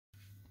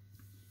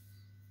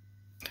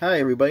Hi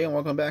everybody and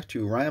welcome back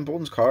to Ryan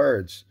Bolton's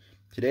Cards.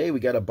 Today we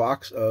got a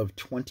box of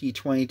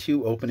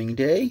 2022 opening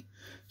day.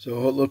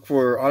 So look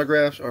for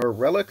autographs or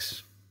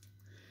relics.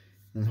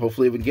 And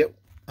hopefully we can get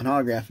an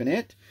autograph in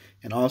it.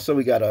 And also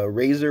we got a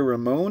Razor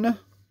Ramon,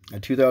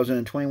 a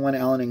 2021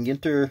 Allen and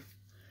Ginter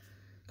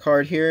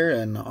card here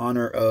in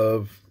honor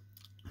of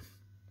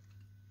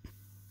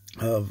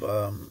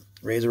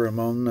Razor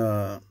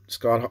Ramon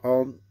Scott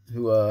Hall,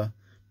 who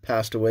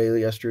passed away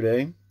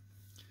yesterday.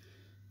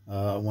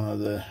 One of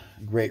the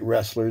great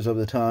wrestlers of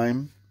the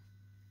time.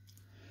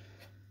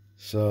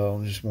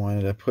 So just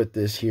wanted to put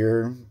this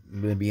here,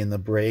 maybe in the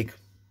break,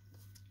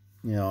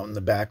 you know, in the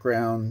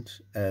background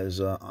as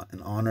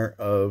in honor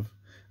of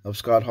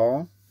Scott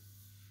Hall.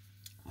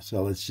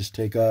 So let's just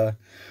take a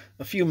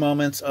few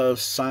moments of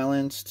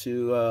silence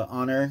to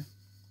honor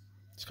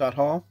Scott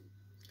Hall.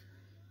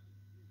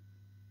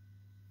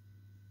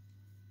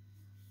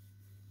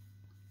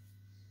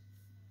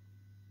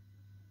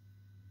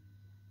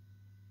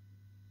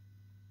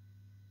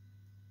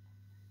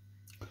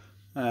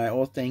 Alright,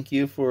 well, thank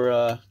you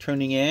for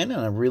tuning in,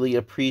 and I really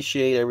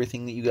appreciate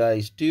everything that you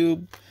guys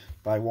do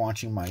by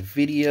watching my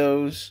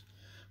videos.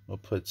 We'll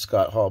put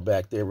Scott Hall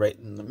back there right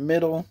in the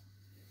middle.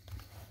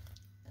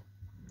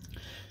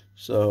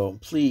 So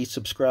please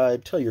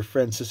subscribe, tell your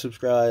friends to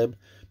subscribe,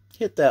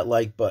 hit that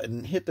like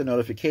button, hit the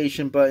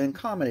notification button,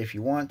 comment if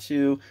you want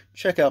to,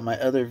 check out my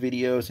other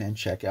videos, and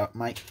check out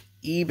my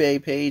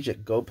eBay page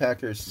at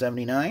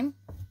GoPackers79.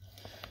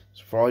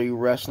 So for all you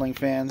wrestling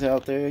fans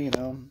out there, you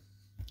know,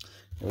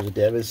 it was a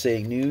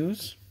devastating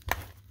news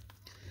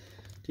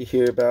to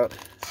hear about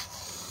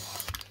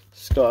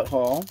Scott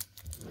Hall.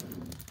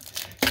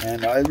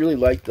 And I really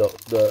liked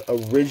the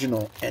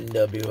original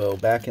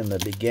NWO back in the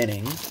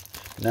beginning.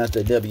 Not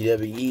the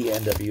WWE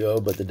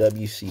NWO, but the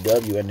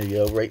WCW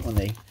NWO, right when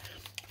they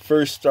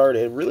first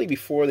started. Really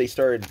before they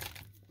started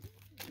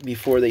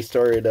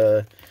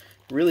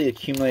really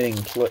accumulating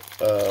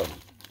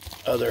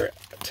other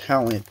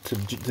talent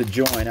to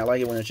join. I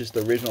like it when it's just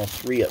the original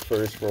three at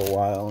first for a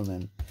while, and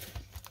then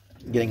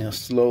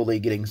slowly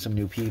getting some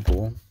new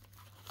people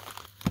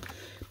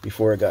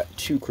before it got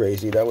too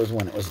crazy. That was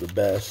when it was the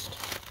best.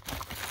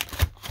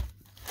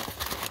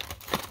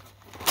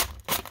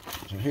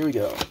 So here we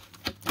go.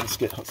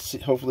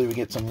 Hopefully we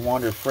get some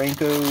Wander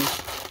Francos,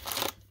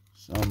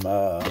 some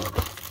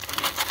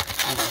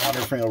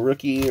Wander Franco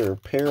rookie or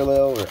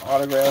parallel or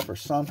autograph or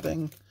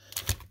something.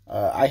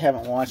 I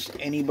haven't watched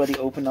anybody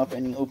open up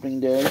any opening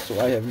day, so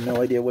I have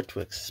no idea what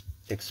to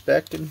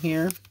expect in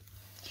here.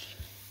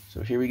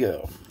 So here we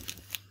go.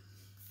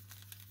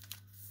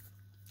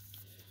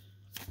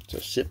 So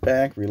sit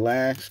back,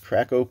 relax,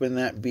 crack open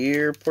that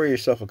beer, pour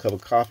yourself a cup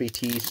of coffee,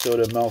 tea,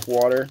 soda, milk,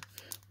 water,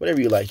 whatever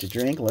you like to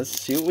drink. Let's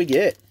see what we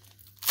get.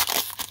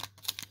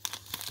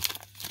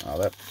 Oh,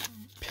 that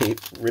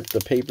ripped the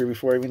paper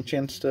before I even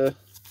chance to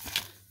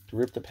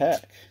rip the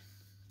pack.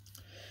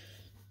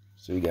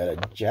 So we got a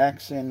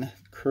Jackson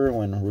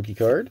Kerwin rookie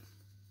card,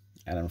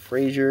 Adam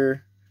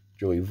Frazier,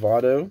 Joey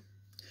Votto.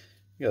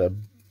 We got a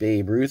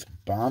Babe Ruth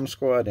Bomb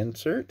Squad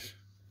insert,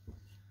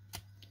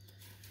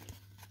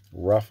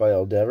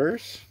 Rafael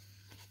Devers,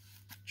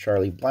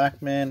 Charlie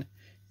Blackmon,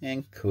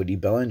 and Cody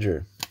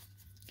Bellinger.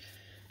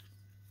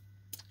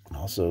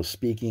 Also,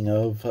 speaking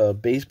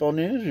of baseball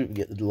news, we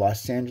get the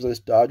Los Angeles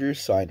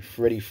Dodgers signed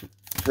Freddie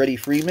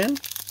Freeman.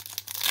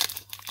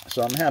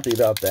 So I'm happy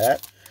about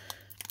that.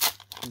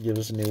 Give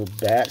us a new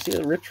bat. See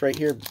the rips right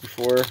here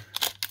before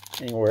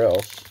anywhere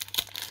else.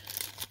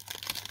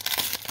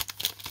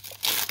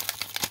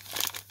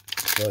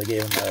 So they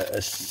gave him a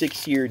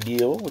 6-year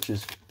deal, which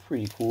is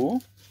pretty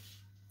cool.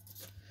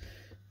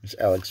 There's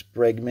Alex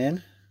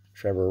Bregman,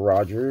 Trevor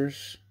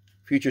Rogers,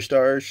 future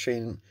stars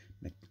Shane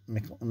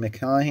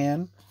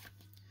McClanahan.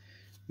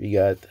 We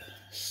got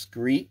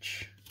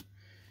Screech,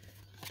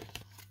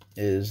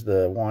 is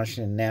the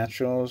Washington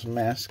Nationals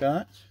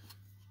mascot.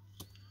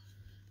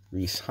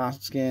 Reese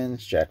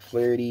Hoskins, Jack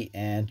Flaherty,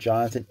 and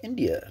Jonathan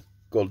India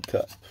Gold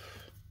Cup.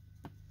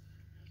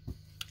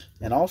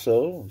 And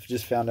also,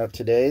 just found out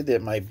today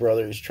that my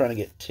brother is trying to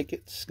get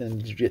tickets.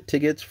 Going to get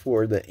tickets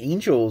for the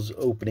Angels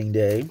opening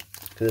day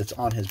because it's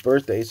on his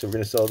birthday. So we're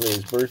going to celebrate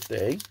his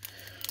birthday.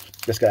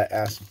 Just got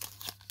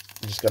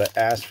to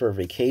ask for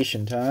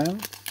vacation time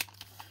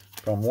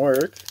from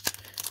work,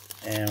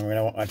 and we're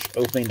going to watch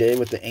opening day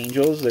with the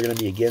Angels. They're going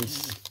to be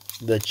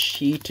against the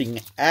cheating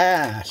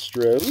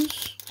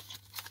Astros.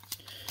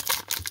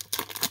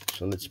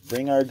 So let's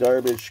bring our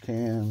garbage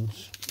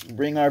cans,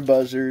 bring our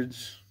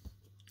buzzards,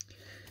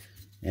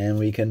 and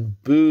we can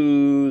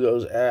boo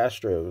those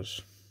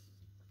Astros.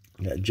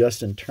 We got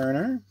Justin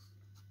Turner,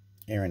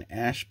 Aaron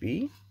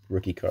Ashby,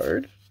 rookie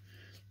card,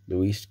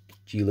 Luis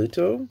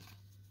Giolito,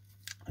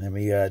 and then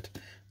we got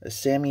a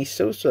Sammy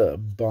Sosa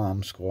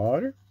Bomb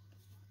Squad.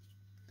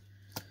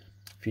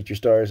 Feature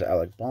stars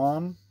Alec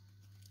Baum,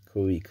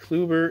 Cody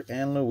Kluber,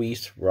 and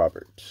Luis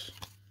Roberts.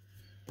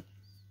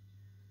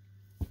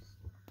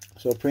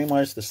 So pretty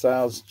much the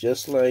style's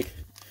just like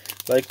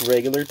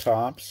regular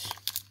tops.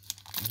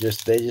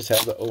 They just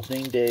have the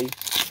opening day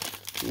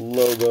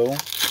logo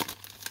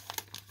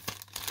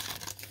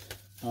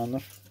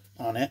on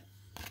it.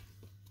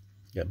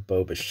 Got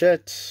Bo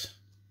Bichette,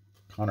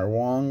 Connor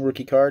Wong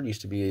rookie card,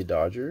 used to be a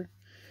Dodger.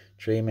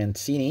 Trey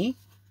Mancini.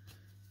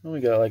 Then we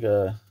got like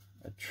a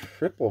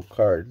triple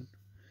card.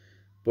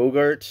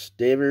 Bogarts,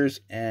 Devers,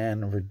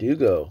 and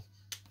Verdugo.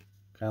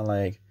 Kind of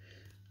like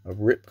a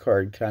rip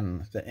card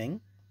kind of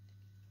thing.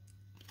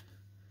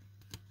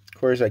 Of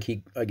course, I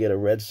get a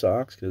Red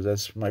Sox because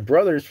that's my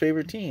brother's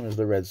favorite team is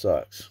the Red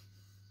Sox.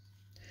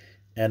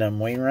 Adam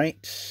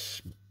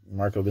Wainwright,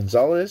 Marco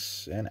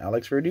Gonzalez, and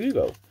Alex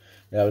Verdugo.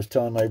 Yeah, I was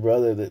telling my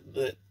brother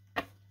that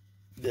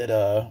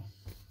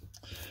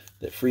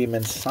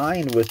Freeman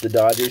signed with the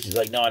Dodgers. He's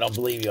like, no, I don't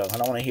believe you. I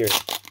don't want to hear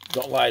it.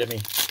 Don't lie to me.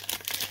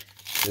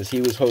 Because he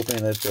was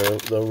hoping that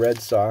the Red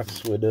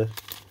Sox would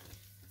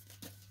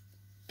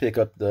pick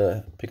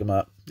him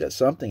up. Got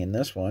something in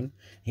this one.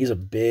 He's a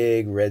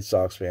big Red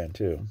Sox fan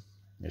too.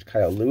 There's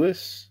Kyle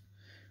Lewis,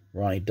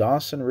 Ronnie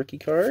Dawson rookie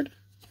card,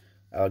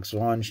 Alex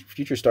Vaughn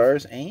Future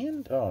Stars,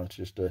 and it's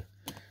just a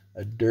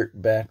dirt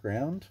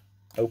background.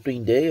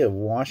 Opening day of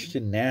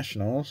Washington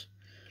Nationals.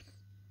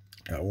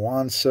 Got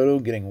Juan Soto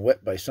getting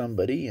wet by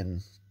somebody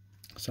and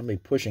somebody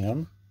pushing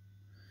him.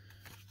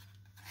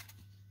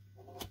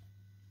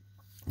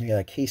 You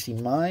got Casey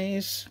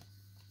Mize,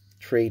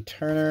 Trey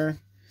Turner,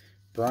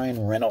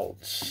 Brian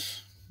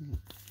Reynolds.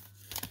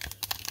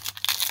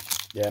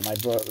 Yeah, my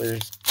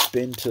brother's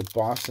been to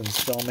Boston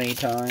so many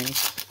times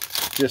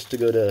just to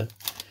go to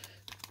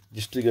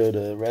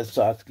Red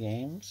Sox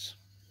games.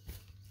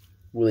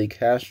 Willie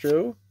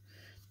Castro,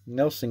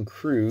 Nelson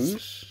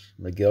Cruz,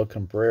 Miguel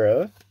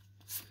Cabrera.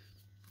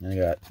 And I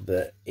got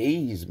the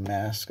A's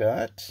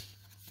mascot.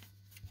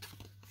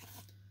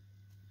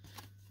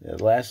 Yeah,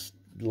 last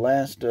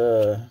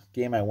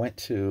game I went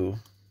to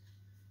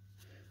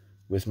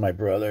with my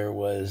brother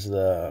was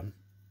the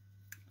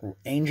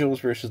Angels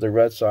versus the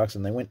Red Sox,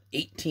 and they went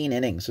 18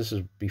 innings. This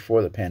is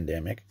before the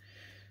pandemic.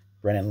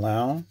 Brennan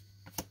Lau,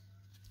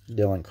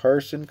 Dylan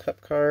Carson, Cup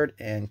card,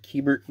 and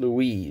Keibert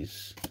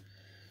Louise,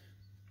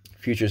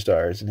 Future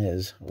Stars in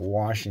his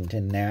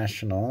Washington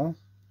National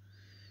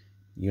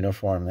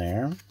uniform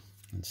there.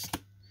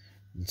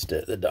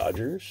 Instead of the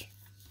Dodgers.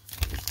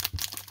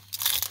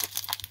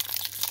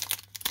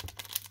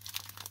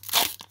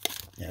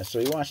 Yeah, so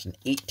we watched an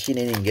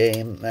 18-inning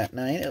game that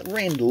night. It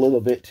rained a little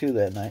bit too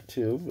that night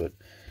too, but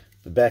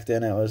back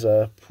then it was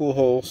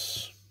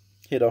Pujols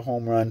hit a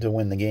home run to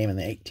win the game in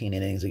the 18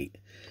 innings.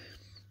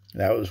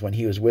 That was when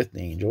he was with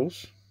the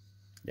Angels.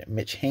 Yeah,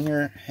 Mitch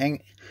Hanger,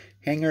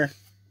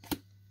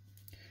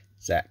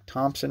 Zach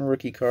Thompson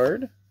rookie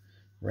card,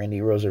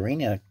 Randy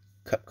Rosarina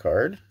Cup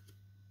card.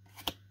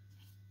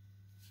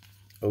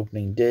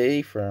 Opening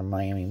day for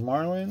Miami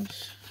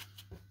Marlins.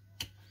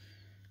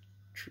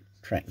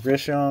 Trent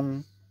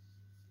Grisham,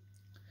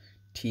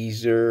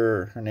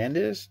 Teaser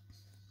Hernandez,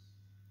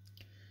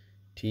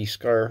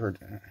 T-Scar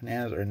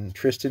Hernandez, and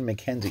Tristan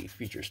McKenzie,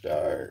 Future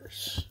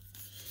Stars.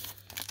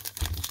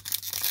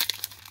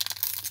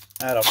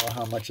 I don't know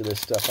how much of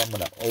this stuff I'm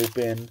going to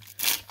open.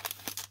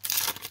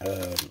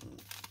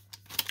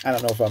 I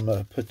don't know if I'm going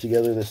to put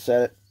together this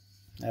set.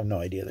 I have no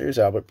idea. There's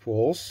Albert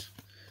Pujols,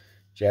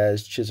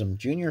 Jazz Chisholm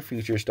Jr.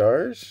 Future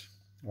Stars,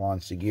 Juan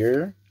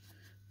Segura,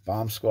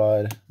 Bomb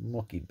Squad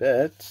Mookie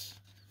Betts,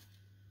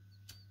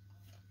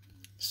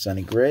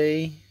 Sonny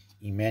Gray,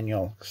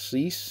 Emmanuel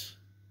Cease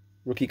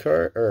rookie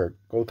card or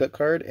Gold Cup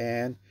card,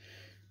 and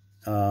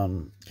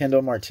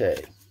Kendall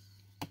Marte.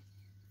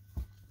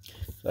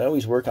 So I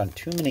always work on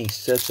too many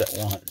sets at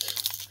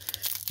once,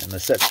 and the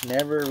sets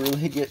never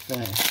really get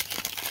finished.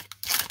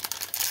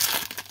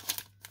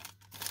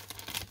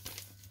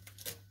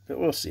 But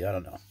we'll see. I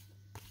don't know.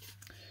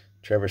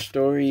 Trevor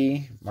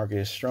Story,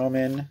 Marcus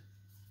Stroman,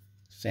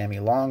 Sammy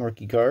Long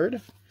rookie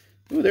card.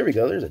 Ooh, there we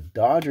go. There's a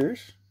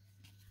Dodgers.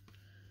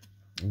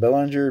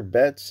 Bellinger,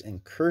 Betts,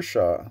 and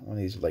Kershaw. One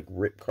of these like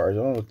rip cards.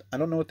 I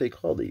don't know what they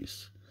call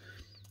these.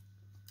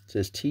 It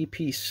says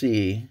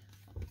TPC.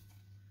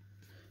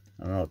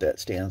 I don't know what that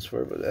stands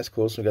for, but that's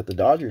cool. So we got the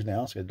Dodgers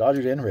now. So we got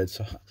Dodgers and Red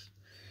Sox.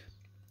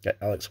 Got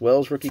Alex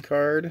Wells rookie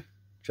card,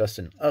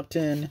 Justin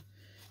Upton,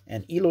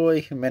 and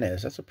Eloy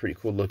Jimenez. That's a pretty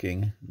cool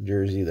looking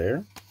jersey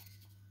there.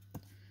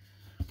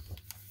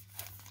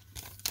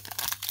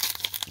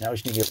 Now we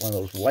just need to get one of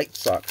those White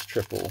Sox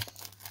triple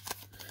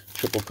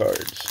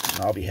cards,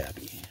 and I'll be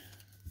happy.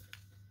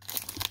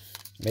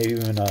 Maybe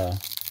even a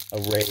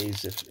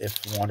Rays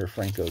if Wander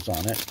Franco's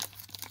on it.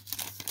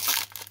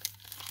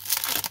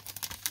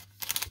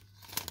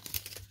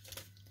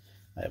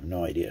 I have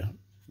no idea.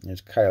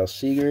 There's Kyle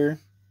Seager,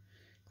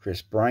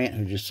 Chris Bryant,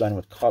 who just signed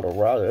with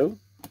Colorado.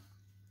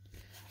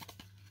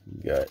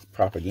 You got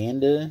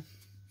Propaganda.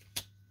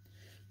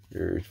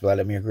 There's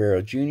Vladimir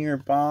Guerrero Jr.,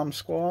 Bomb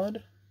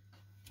Squad.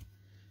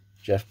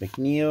 Jeff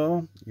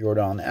McNeil,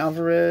 Jordan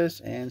Alvarez,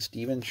 and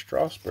Steven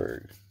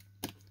Strasburg.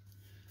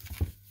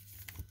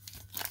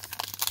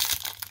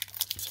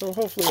 So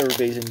hopefully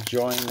everybody's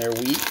enjoying their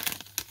week.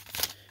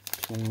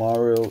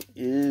 Tomorrow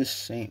is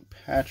St.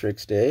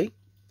 Patrick's Day.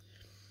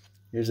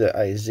 Here's a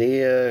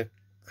Isaiah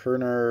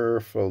Kerner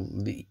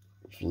Felipa.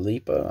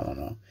 I don't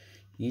know.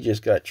 He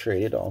just got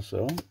traded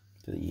also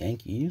to the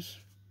Yankees.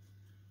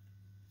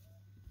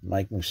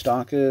 Mike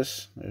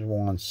Moustakas. There's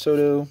Juan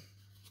Soto.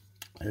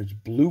 There's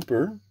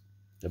Blooper,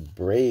 the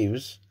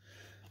Braves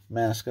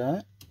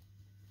mascot.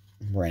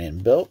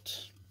 Brandon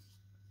Belt.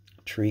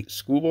 Tariq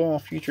Skubal,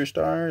 Future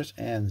Stars.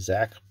 And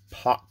Zach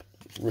Pop,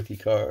 rookie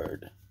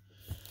card.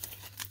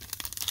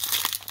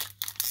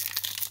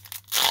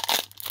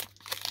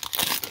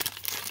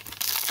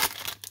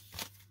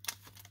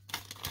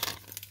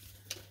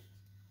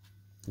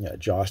 Yeah,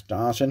 Josh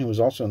Donaldson, who was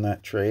also in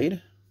that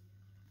trade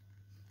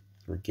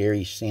for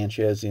Gary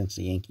Sanchez against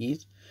the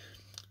Yankees.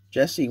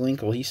 Jesse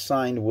Winkle, he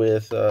signed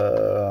with,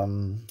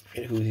 who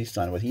he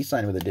signed with? He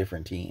signed with a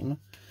different team.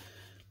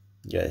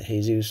 Yeah,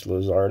 Jesus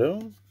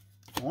Luzardo.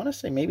 I want to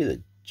say maybe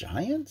the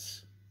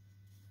Giants?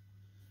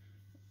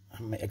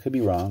 I could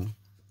be wrong.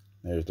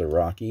 There's the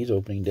Rockies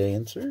opening day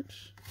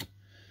inserts.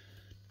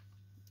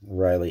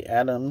 Riley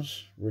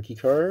Adams, rookie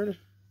card.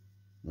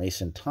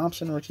 Mason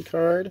Thompson, rookie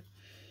card.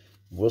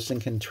 Wilson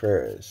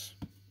Contreras.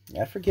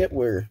 I forget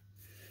where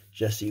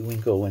Jesse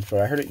Winkle went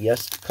for. I heard it a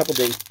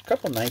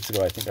couple nights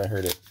ago. I think I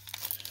heard it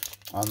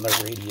on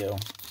the radio.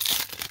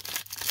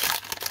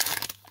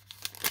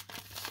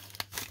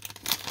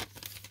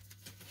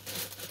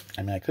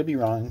 I mean, I could be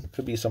wrong.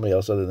 Could be somebody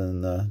else other than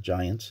the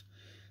Giants.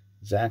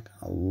 Zach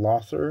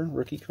Lothar,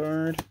 rookie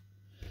card.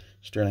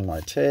 Sterling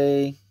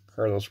Marte.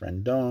 Carlos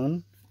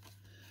Rendon.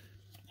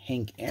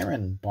 Hank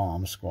Aaron,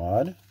 bomb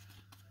squad.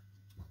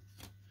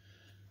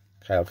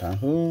 Kyle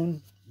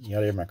Calhoun,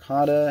 Yadier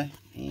Mercado,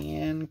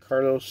 and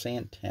Carlos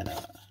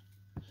Santana.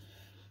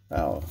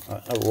 Wow,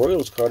 a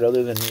Royals card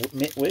other than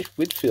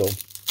Whitfield.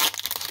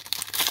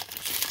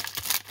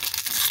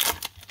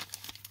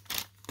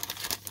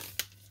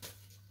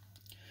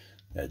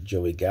 Got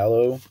Joey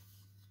Gallo,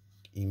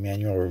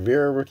 Emmanuel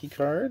Rivera rookie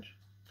card,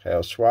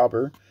 Kyle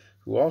Schwarber,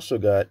 who also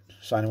got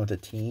signed with a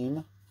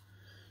team.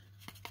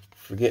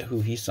 Forget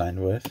who he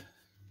signed with.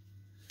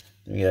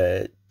 Then we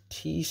got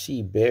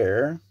T.C.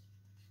 Bear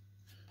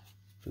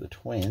for the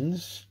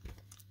Twins,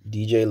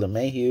 DJ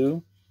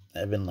LeMahieu,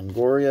 Evan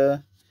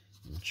Longoria,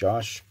 and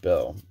Josh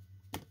Bell.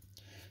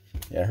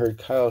 Yeah, I heard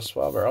Kyle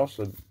Schwarber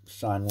also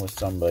signed with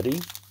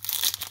somebody.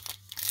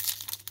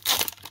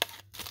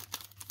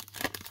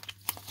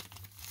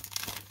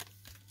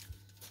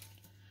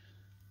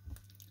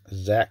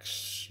 Zach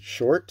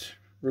Short,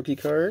 rookie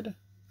card.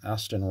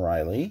 Austin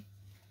Riley.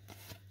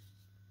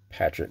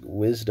 Patrick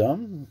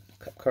Wisdom,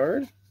 cup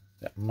card.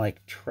 Got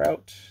Mike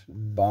Trout,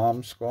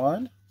 bomb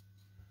squad.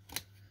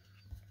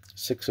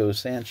 6-0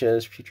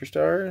 Sanchez, Future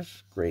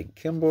Stars, Greg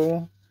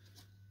Kimball,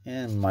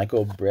 and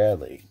Michael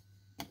Bradley.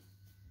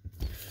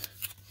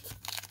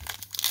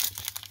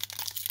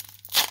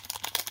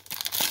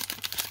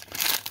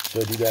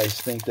 So do you guys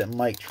think that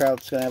Mike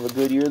Trout's going to have a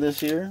good year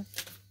this year?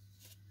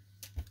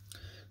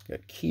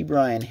 Got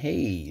Ke'Bryan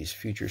Hayes,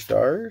 Future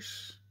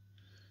Stars.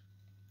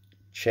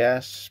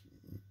 Chas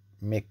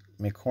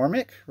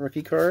McCormick,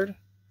 rookie card.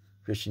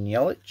 Christian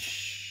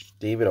Yelich.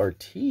 David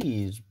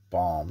Ortiz,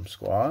 bomb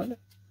squad.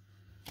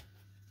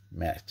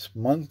 Matt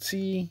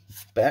Muncy,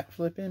 bat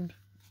flipping.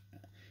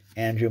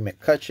 Andrew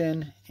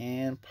McCutchen,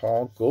 and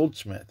Paul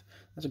Goldsmith.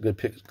 That's a good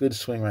pick, good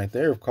swing right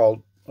there of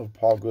Paul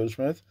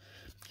Goldsmith.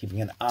 Keeping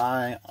an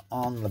eye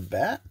on the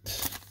bat.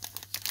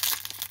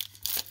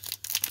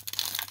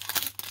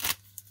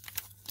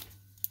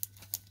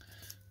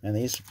 And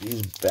these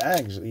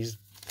bags, these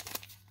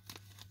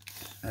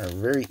are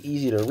very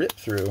easy to rip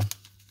through.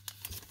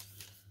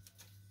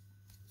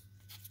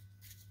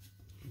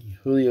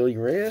 Julio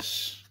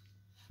Urias.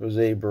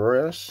 Jose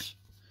Barres,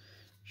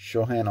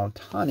 Shohei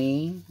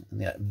Ohtani, and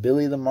got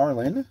Billy the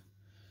Marlin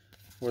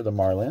for the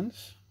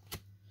Marlins.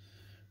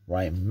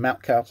 Ryan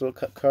Mountcastle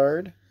cut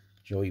card,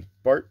 Joey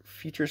Bart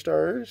Future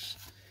Stars,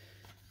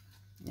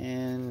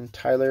 and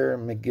Tyler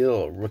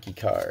McGill rookie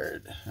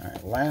card. All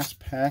right, last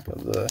pack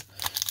of the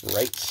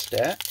right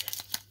stack.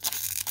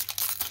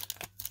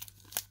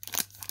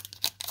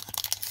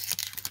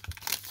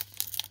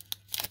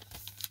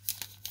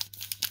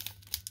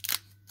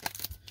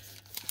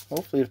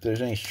 Hopefully, if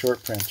there's any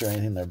short prints or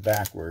anything, they're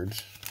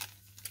backwards.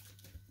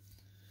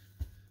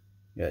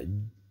 Got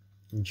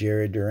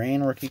Jared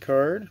Duran rookie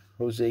card.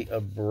 Jose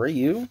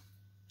Abreu.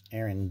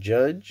 Aaron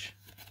Judge.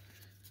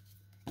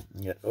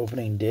 You got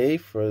opening day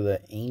for the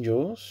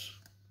Angels.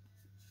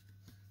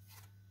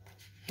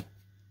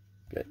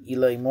 Got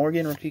Eli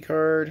Morgan rookie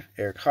card.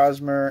 Eric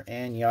Hosmer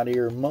and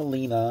Yadier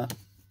Molina.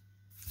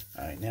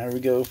 All right, now we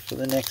go for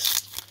the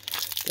next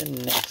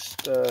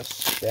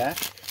stack.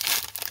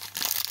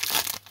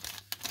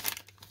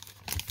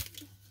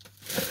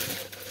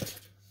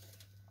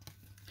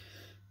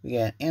 We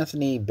got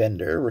Anthony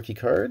Bender, rookie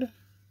card.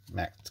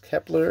 Max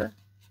Kepler,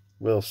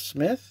 Will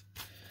Smith.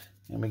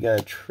 And we got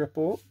a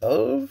triple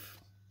of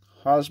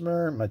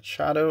Hosmer,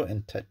 Machado,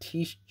 and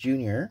Tatis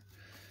Jr.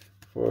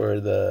 for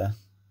the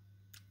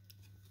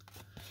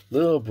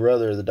little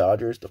brother of the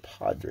Dodgers, the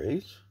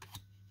Padres.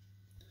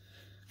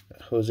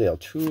 Got Jose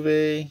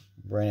Altuve,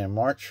 Brandon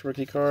March,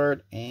 rookie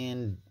card,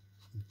 and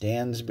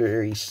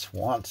Dansbury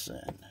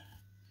Swanson.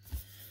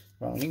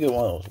 Well, when you get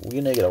one of those, we're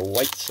gonna get a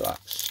White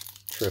Sox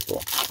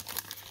triple.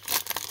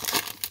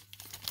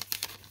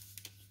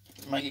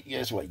 Might get you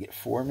guys what? You get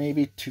 4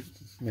 maybe? 2,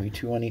 maybe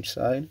 2 on each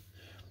side.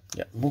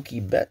 You got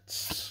Mookie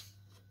Betts,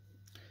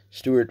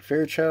 Stuart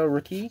Fairchild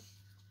rookie,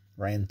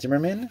 Ryan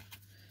Zimmerman,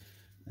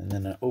 and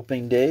then an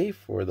opening day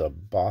for the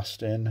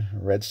Boston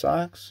Red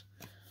Sox.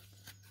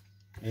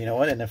 You know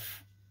what? And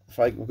if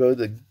I go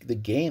to the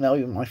game, that'll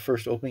be my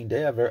first opening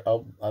day I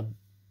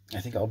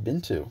think I've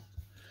been to.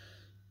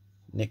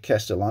 Nick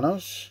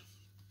Castellanos,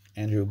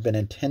 Andrew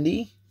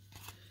Benintendi,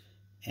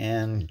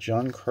 and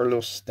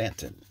Giancarlo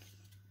Stanton.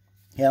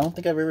 Yeah, I don't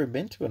think I've ever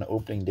been to an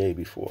opening day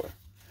before.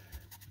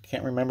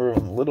 Can't remember when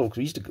I was little, because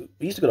we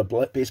used to go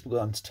to baseball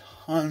games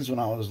tons when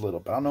I was little,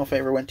 but I don't know if I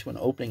ever went to an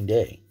opening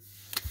day.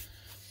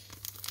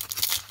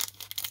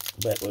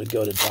 But we'd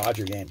go to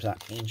Dodger games,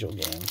 not Angel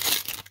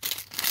games.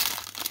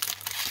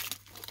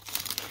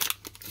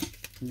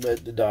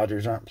 But the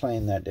Dodgers aren't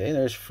playing that day.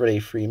 There's Freddie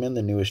Freeman,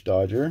 the newest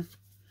Dodger.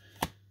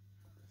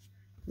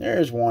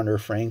 There's Wander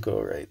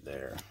Franco right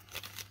there.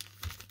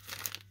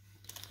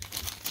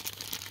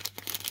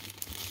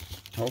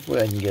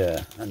 Hopefully I can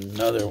get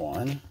another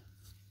one.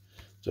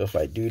 So if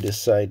I do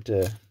decide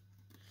to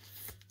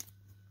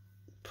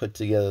put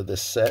together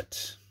this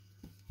set,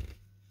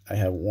 I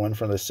have one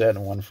for the set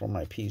and one for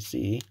my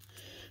PC.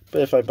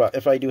 But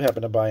if I do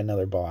happen to buy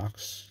another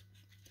box,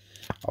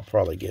 I'll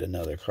probably get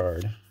another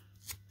card.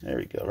 There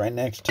we go. Right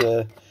next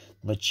to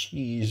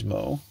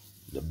Machismo,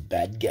 the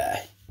bad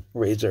guy.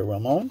 Razor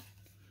Ramon.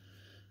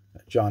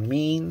 John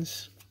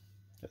Means.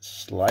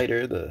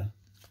 Slider, the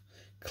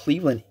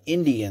Cleveland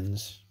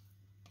Indians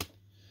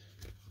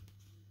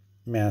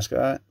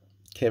mascot.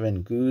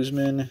 Kevin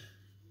Guzman.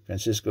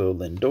 Francisco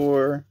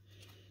Lindor.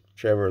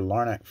 Trevor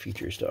Larnach,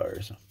 Future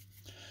Stars.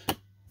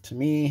 To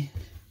me,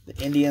 the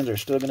Indians are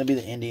still going to be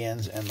the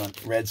Indians, and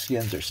the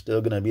Redskins are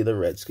still going to be the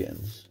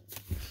Redskins.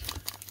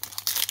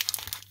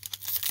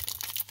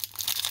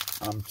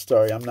 I'm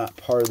sorry, I'm not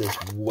part of this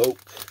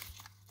woke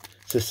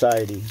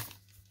society.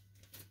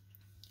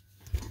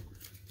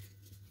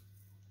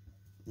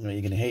 You know,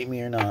 you can hate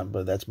me or not,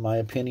 but that's my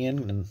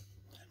opinion, and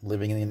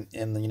living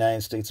in the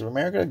United States of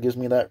America gives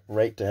me that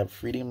right to have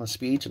freedom of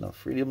speech and a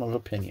freedom of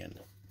opinion.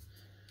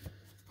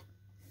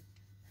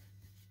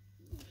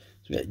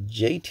 So we got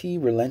JT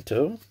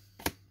Relento,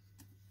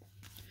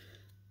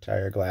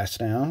 Tyler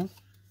Glasnow,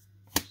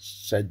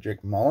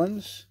 Cedric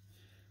Mullins.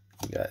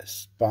 We got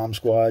Bomb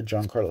Squad,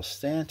 Giancarlo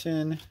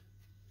Stanton.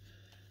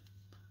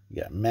 We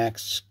got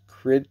Max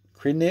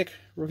Kridnick,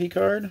 rookie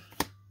card.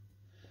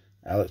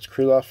 Alex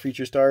Krylov,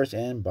 Future Stars,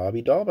 and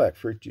Bobby Dahlbeck,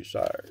 Future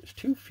Stars.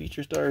 2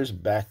 Future Stars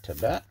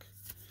back-to-back.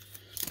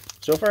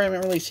 So far, I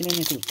haven't really seen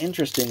anything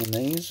interesting in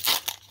these.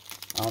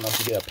 I don't know if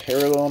you get a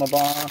parallel in a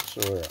box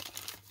or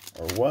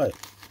what.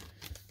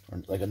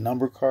 Or like a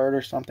number card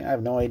or something. I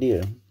have no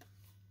idea.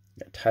 We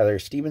got Tyler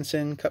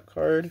Stevenson, Cup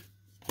card.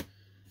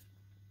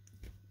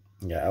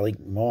 We got Ali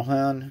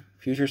Mohan,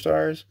 Future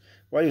Stars.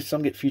 Why do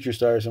some get Future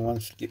Stars and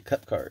ones get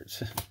Cup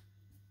cards?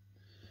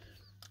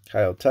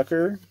 Kyle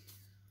Tucker.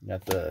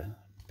 Got the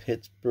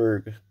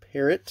Pittsburgh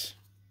Parrot.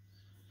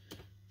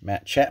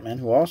 Matt Chapman,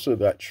 who also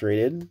got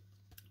traded.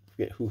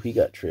 Forget who he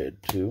got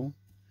traded to.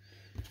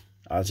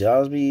 Ozzy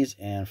Osbourne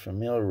and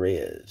Famil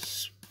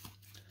Reyes.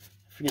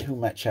 Forget who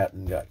Matt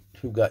Chapman got.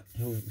 Who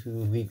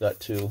he got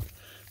to.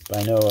 But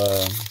I know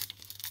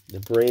the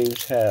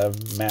Braves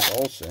have Matt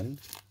Olson.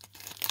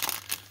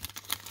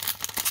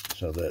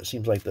 So it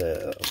seems like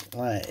the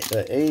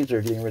A's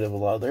are getting rid of a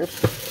lot of their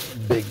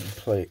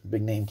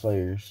big name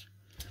players.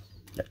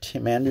 Got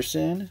Tim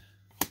Anderson.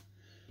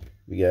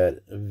 We got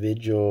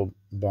Vigil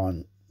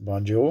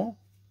Bonjour.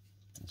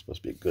 That's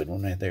supposed to be a good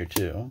one right there,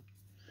 too.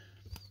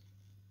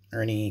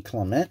 Ernie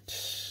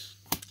Clement.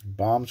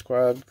 Bomb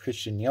Squad,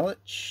 Christian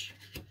Yelich.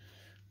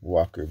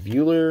 Walker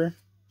Buehler.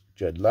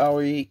 Judd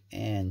Lowry.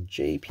 And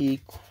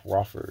J.P.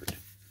 Crawford.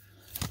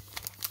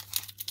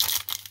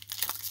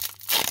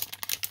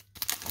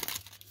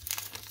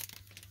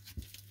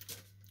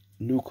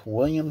 Luke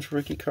Williams,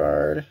 rookie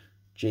card.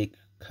 Jake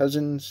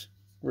Cousins,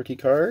 rookie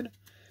card.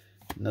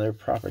 Another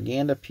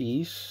propaganda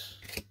piece.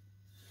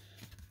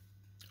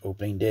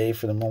 Opening day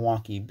for the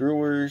Milwaukee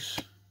Brewers.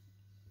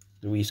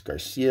 Luis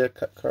Garcia,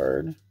 cut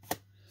card.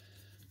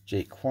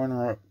 Jake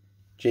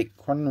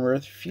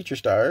Cronenworth, Future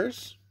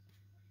Stars.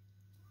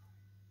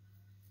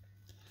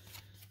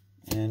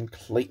 And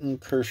Clayton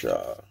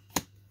Kershaw.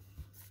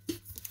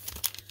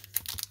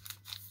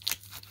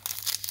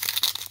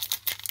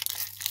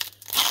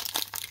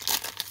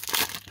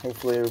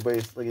 Hopefully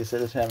everybody, like I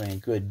said, is having a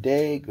good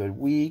day, good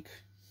week.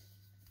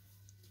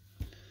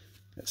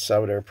 Got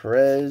Salvador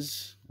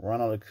Perez,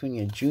 Ronald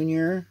Acuna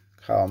Jr.,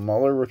 Kyle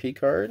Muller, rookie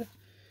card.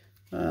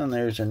 And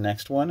there's our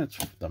next one. It's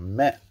the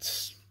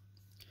Mets.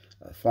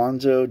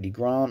 Alfonso,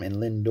 DeGrom, and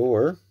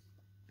Lindor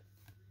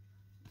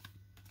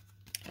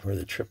for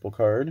the triple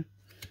card.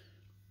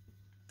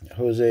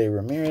 Jose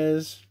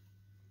Ramirez.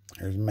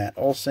 There's Matt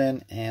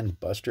Olson and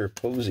Buster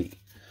Posey.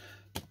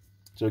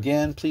 So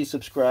again, please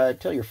subscribe.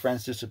 Tell your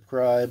friends to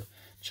subscribe.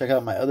 Check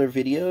out my other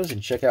videos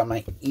and check out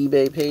my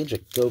eBay page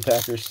at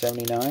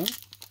GoPackers79.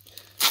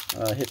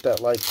 Hit that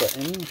like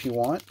button if you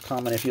want,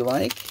 comment if you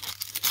like,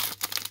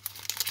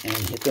 and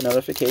hit the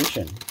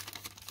notification.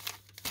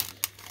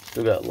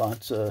 Still got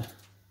lots of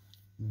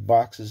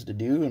boxes to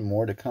do and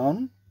more to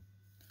come.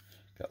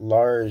 Got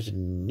Lars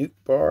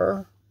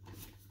Nootbaar,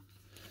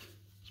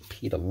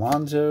 Pete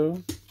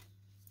Alonso,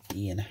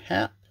 Ian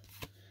Happ.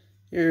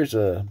 Here's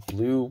a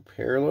blue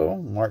parallel,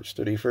 March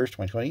 31st,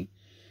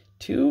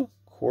 2022.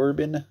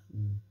 Corbin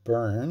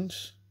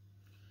Burns.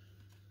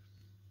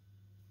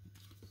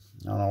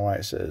 I don't know why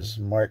it says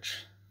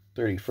March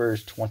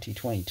 31st,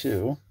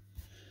 2022.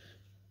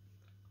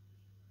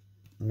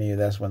 Maybe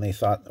that's when they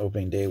thought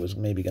opening day was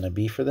maybe going to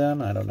be for them.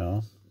 I don't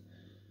know.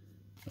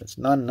 It's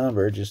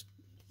non-numbered, just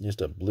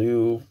a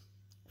blue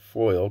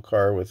foil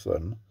car with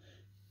some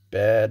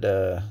bad,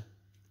 there's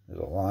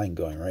a line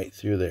going right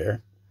through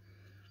there.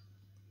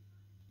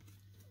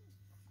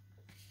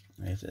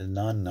 It's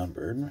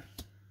non-numbered.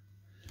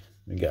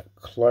 We got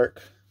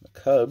Clark, the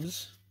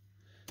Cubs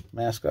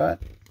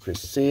mascot,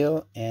 Chris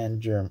Sale, and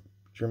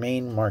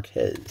Jermaine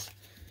Marquez.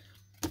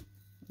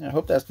 I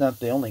hope that's not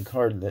the only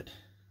card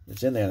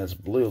that's in there that's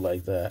blue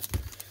like that.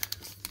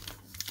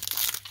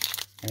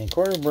 I mean,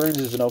 Corbin Burns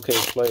is an okay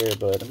player,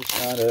 but I'm just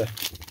trying to...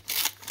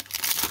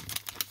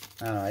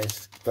 I don't know, I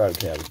just thought I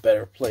could have a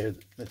better player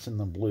that's in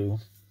the blue.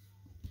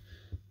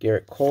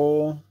 Garrett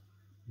Cole,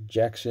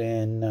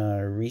 Jackson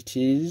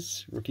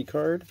Reeves, rookie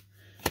card.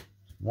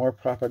 More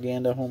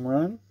propaganda home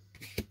run.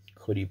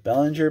 Cody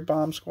Bellinger,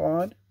 bomb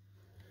squad.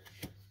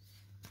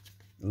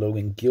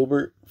 Logan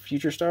Gilbert,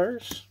 future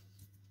stars.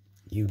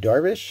 Yu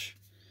Darvish.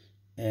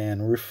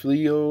 And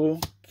Rufio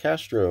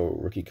Castro,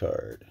 rookie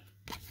card.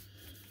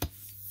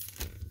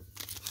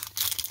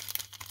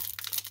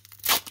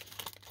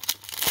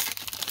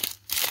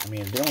 I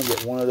mean, if they only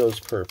get one of those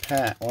per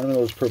pack, one of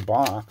those per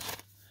box,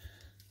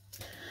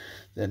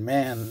 then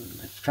man,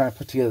 trying to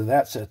put together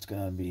that set's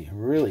going to be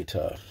really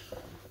tough.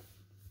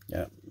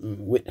 Yeah,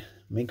 Whit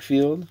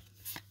Minkfield.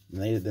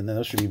 Then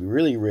those should be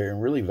really rare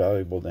and really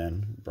valuable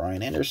then.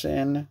 Brian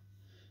Anderson.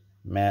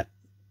 Matt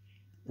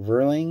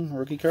Verling,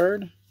 rookie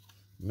card.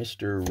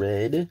 Mr.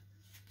 Red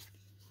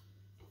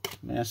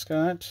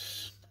mascot.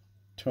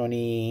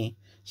 Tony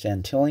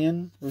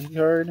Santillan, rookie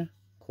card.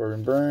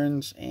 Corbin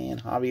Burns.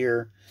 And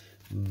Javier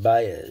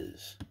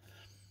Baez.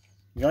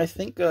 You know, I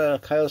think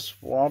Kyle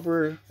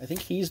Schwarber, I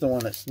think he's the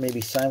one that's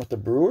maybe signed with the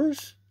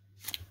Brewers.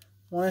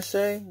 I want to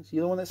say. Is he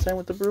the one that signed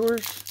with the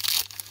Brewers?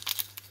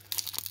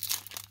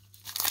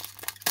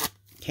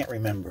 Can't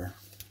remember.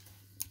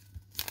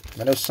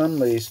 I know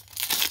somebody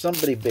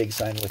big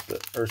signed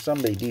with or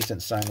somebody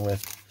decent signed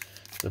with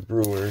the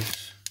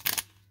Brewers.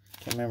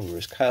 Can't remember if it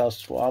was Kyle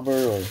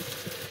Schwarber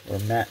or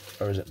Matt,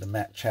 or is it the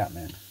Matt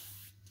Chapman?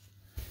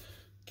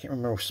 Can't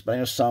remember, but I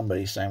know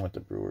somebody signed with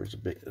the Brewers,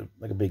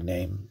 like a big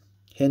name.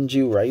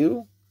 Hinju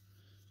Ryu,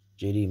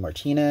 JD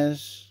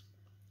Martinez,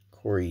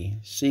 Corey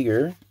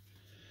Seager.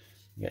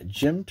 You got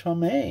Jim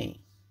Tomei,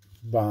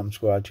 bomb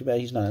squad. Too bad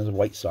he's not in his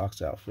White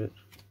Sox outfit.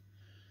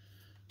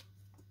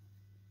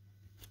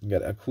 You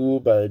got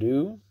Akul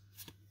Badu,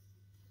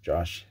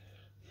 Josh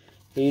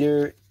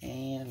Hader,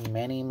 and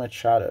Manny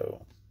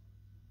Machado.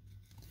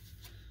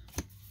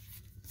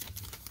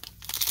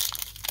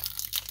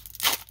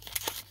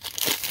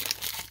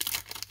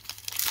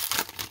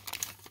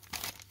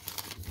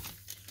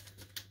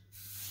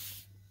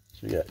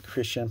 So we got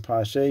Christian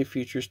Pache,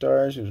 future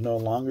stars, who's no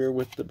longer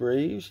with the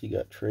Braves. He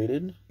got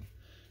traded.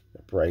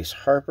 Got Bryce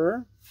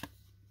Harper.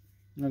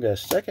 And we got a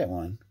second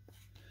one.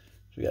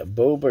 So we got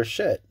Bo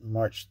Bichette,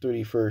 March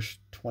 31st,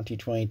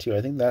 2022.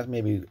 I think that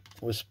maybe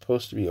was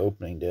supposed to be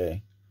opening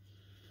day.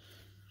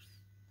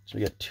 So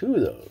we got two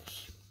of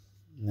those.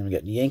 And then we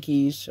got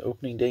Yankees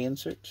opening day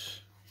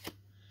inserts.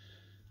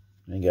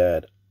 And we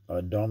got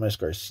Adonis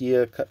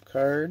Garcia Cup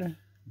card.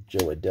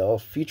 Joe Adele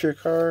future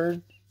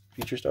card.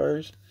 Future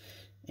stars.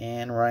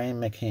 And Ryan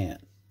McCann.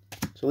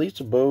 So at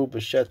least Bo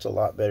Bichette's a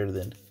lot better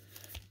than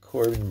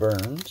Corbin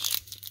Burns.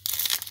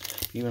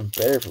 Even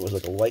better if it was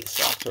like a White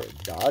Sox or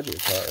a Dodger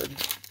card.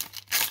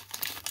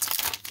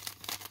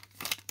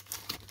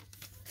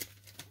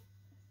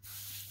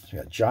 So we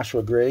got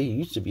Joshua Gray, he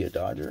used to be a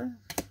Dodger.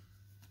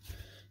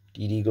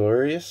 Didi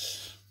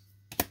Glorious.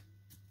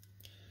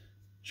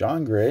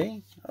 John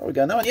Gray. Oh, we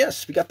got another one.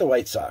 Yes, we got the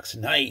White Sox.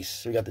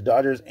 Nice. We got the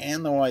Dodgers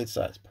and the White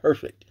Sox.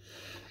 Perfect.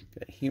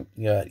 We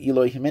got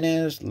Eloy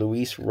Jimenez,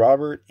 Luis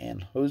Robert,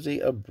 and Jose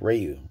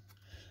Abreu.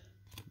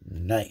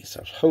 Nice.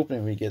 I was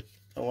hoping we get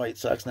the White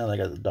Sox. Now that I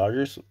got the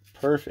Dodgers.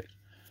 Perfect.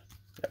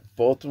 Got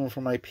both of them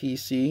for my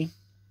PC.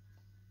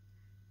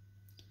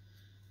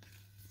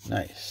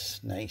 Nice,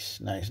 nice,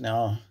 nice.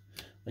 Now,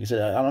 like I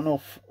said, I don't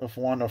know if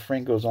Wander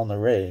Franco's on the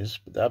Rays,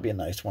 but that'd be a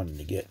nice one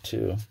to get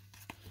too.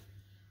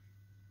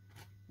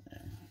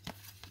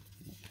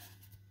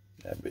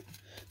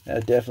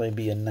 That'd definitely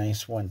be a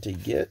nice one to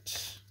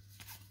get.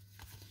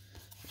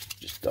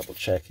 Just double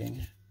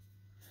checking.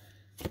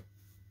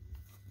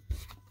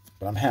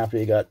 But I'm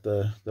happy I got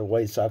the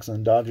White Sox and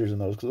the Dodgers in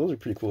those, because those are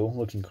pretty cool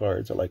looking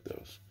cards. I like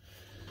those.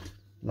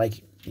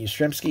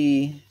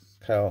 Yastrzemski,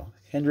 Kyle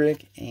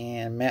Hendrick,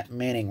 and Matt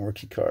Manning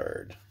rookie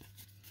card.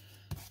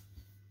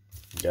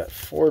 We got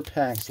 4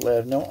 packs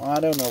left. No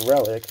auto, no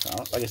relics.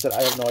 Like I said,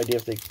 I have no idea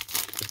if they're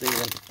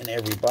even in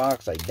every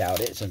box. I doubt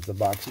it, since the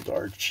boxes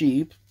are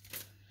cheap.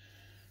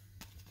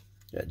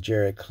 Got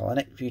Jared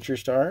Kalenic, Future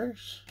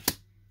Stars.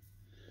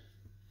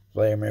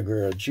 Vladimir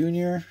Guerrero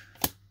Jr.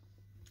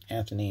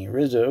 Anthony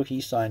Rizzo, he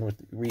re-signed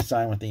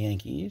with the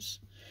Yankees.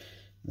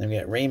 And then we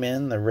got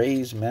Ramon, the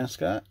Rays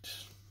mascot.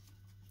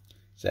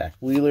 Zach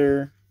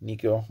Wheeler,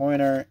 Nico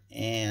Hoyner,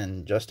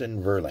 and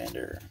Justin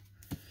Verlander.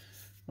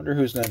 Wonder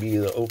who's going to be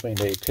the opening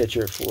day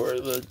pitcher for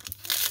the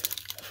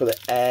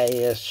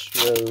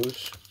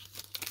Astros.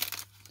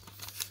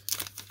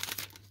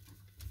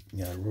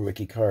 You got a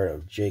rookie card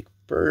of Jake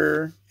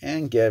Burr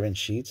and Gavin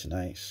Sheets.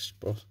 Nice.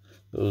 Both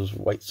those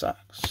White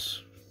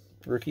Sox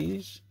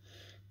rookies.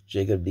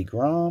 Jacob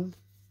deGrom.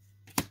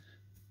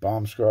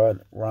 Bomb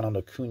Squad, Ronald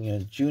Acuna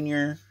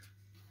Jr.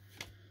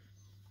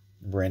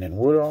 Brandon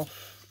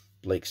Woodruff.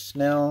 Blake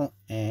Snell.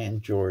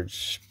 And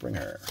George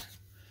Springer.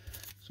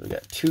 So we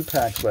got 2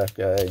 packs left,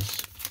 guys.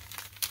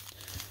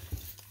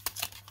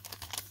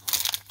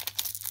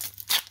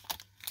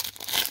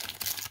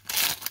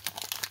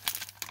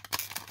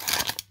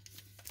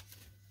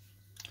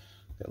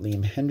 Got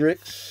Liam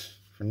Hendricks,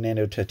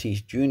 Fernando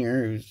Tatis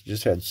Jr., who's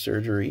just had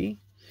surgery,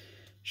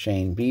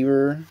 Shane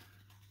Bieber,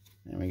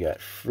 and we got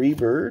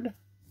Freebird,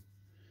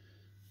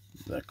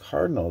 the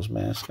Cardinals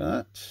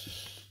mascot,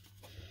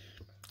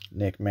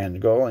 Nick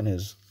Mangold in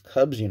his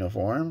Cubs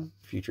uniform,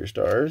 Future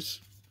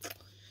Stars.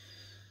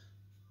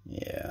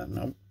 Yeah,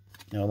 nope,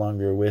 no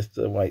longer with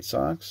the White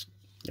Sox.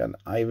 Got an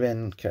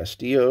Ivan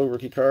Castillo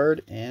rookie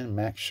card, and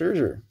Max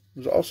Scherzer,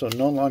 who's also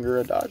no longer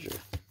a Dodger.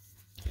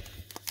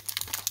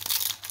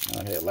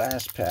 Okay,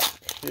 last pack.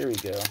 Here we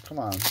go. Come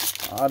on,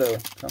 auto.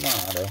 Come on,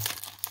 auto.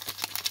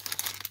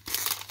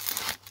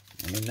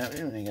 I mean, not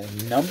even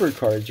got numbered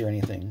cards or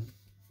anything.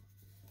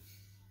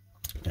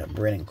 Got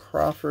Brandon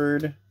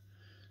Crawford,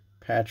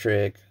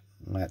 Patrick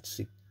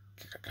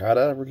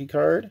Matsikakata rookie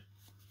card.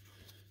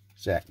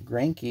 Zach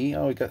Greinke.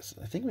 Oh,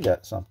 I think we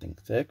got something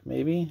thick,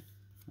 maybe.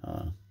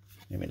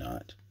 Maybe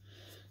not.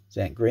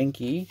 Zach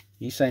Greinke.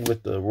 He signed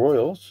with the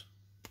Royals.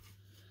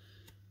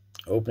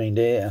 Opening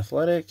day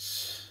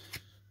Athletics.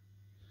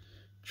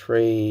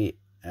 Trey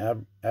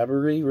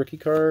Abery rookie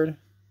card.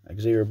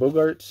 Xavier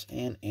Bogaerts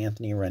and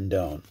Anthony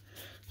Rendon.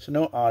 So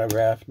no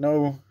autograph,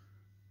 no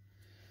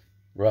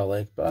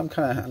relic, but I'm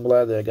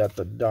glad that I got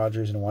the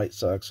Dodgers and White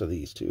Sox of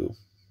these two.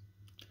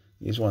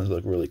 These ones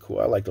look really cool.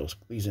 I like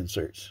these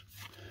inserts.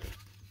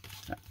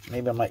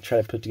 Maybe I might try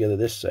to put together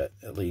this set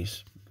at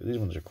least, because these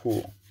ones are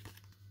cool.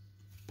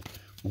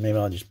 Or maybe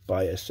I'll just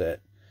buy a set.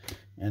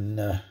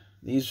 And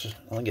these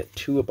only get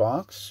 2 a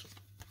box.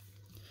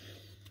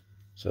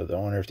 So I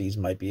wonder if these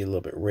might be a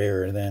little bit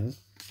rarer then,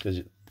 because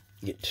you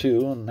get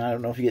 2, and I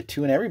don't know if you get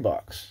 2 in every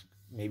box.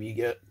 Maybe you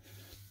get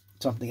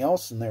something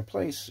else in their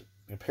place,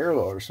 a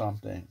parallel or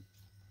something.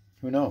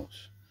 Who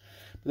knows?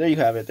 But there you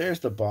have it. There's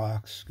the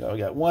box. We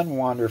got 1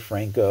 Wander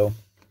Franco,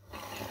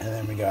 and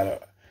then we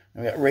got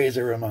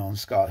Razor Ramon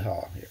Scott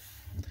Hall here,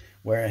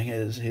 wearing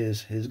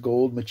his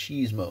gold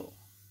machismo.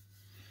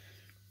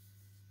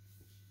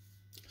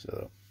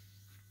 So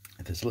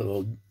this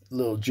little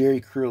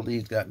Jerry curl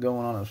he's got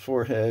going on his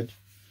forehead.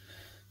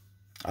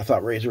 I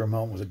thought Razor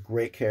Ramon was a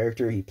great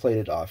character. He played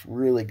it off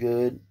really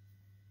good.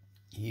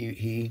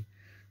 He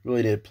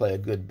really did play a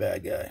good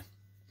bad guy.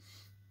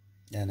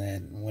 And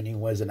then when he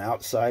was an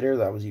outsider,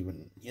 that was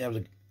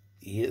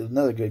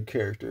another good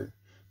character.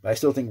 But I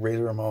still think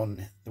Razor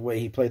Ramon, the way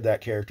he played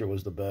that character,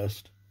 was the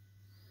best.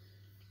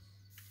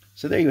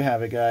 So there you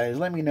have it, guys.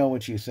 Let me know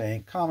what you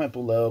think. Comment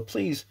below.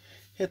 Please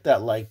hit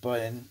that like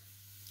button.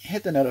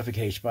 Hit the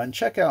notification button.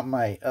 Check out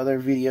my other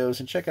videos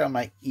and check out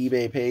my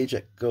eBay page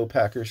at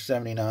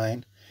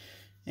GoPackers79.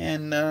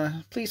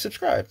 And please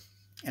subscribe.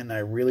 And I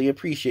really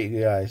appreciate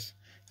you guys.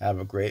 Have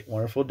a great,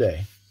 wonderful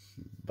day.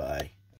 Bye.